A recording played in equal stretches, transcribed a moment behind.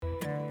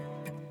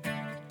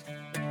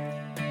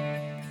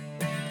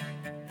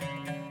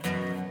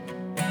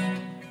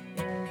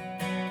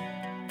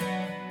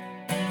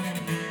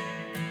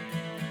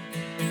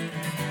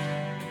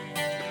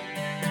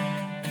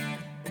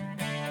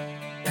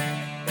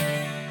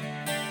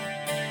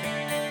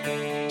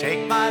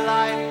Take my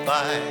life,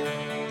 I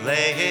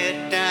lay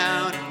it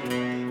down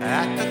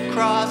at the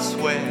cross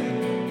where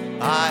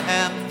I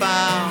am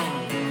found.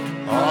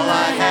 All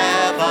I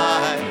have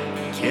I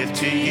give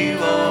to you,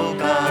 oh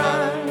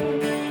God.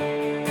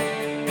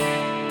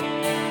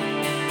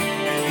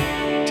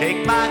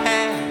 Take my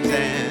hands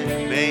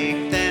and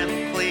make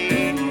them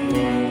clean.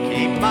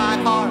 Keep my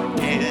heart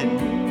in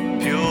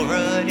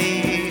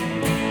purity.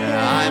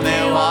 I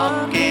may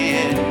walk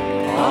in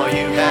all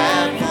you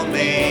have for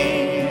me.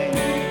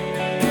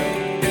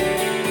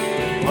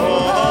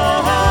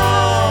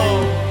 Oh,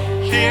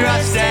 here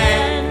I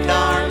stand,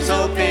 arms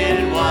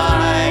open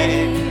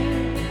wide.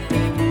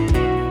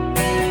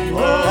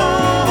 Oh,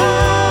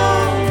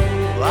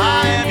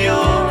 I am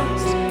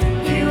yours,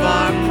 you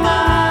are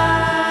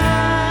mine.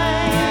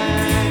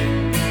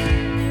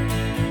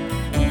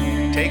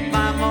 Take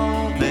my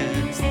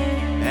moments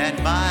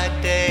and my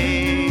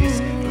days,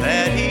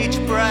 let each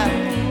breath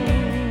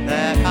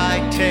that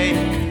I take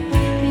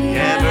be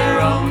ever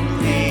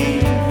only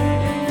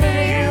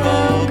you,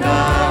 oh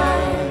God.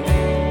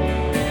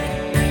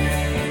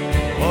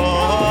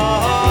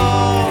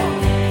 Oh,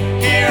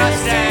 here I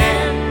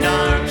stand,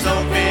 arms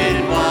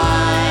open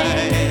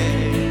wide.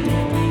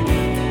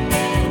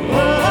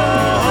 Oh,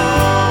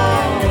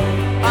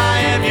 I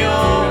am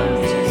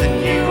yours and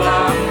you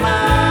are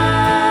mine.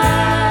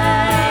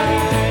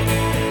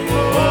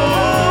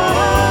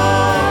 Oh,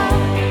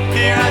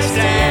 here I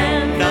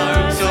stand,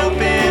 arms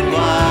open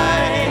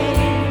wide.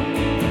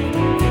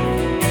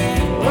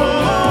 Oh,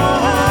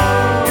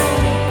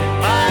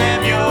 I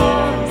am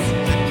yours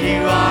and you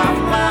are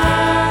mine.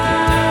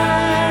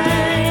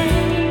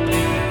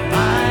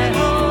 My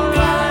whole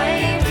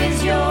life is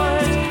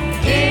yours.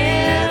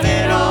 Give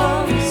it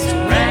all,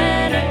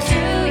 surrender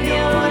to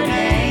your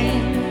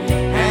name,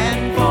 and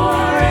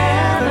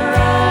forever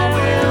I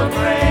will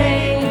pray.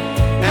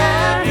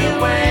 Have your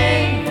way,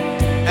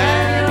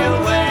 have your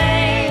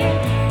way.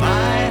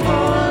 My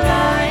whole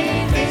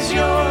life is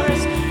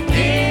yours.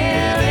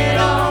 Give it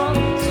all,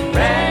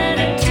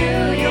 surrender to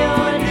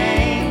your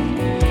name,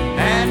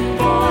 and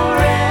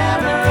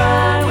forever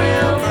I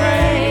will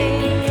pray.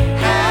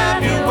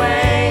 Have your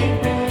way,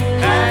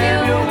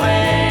 have your way.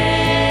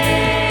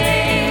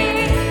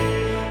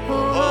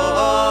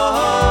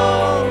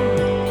 Oh,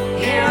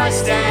 here I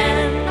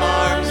stand,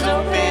 arms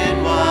open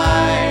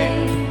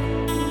wide.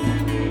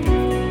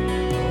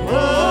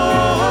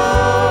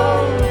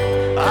 Oh,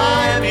 I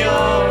am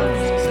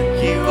yours, and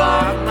you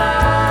are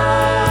mine.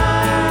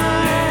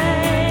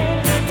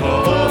 Oh,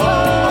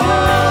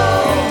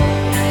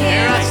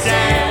 here I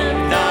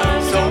stand,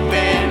 arms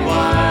open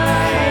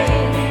wide.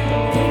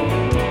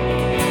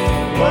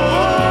 Oh,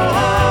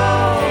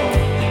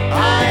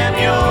 I am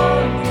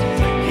yours,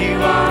 and you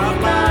are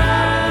mine.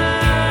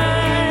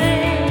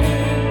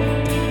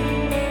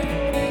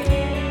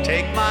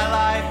 Take my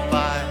life,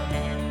 I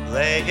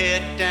lay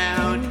it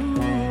down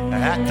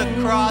at the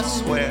cross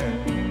where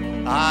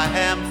I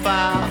am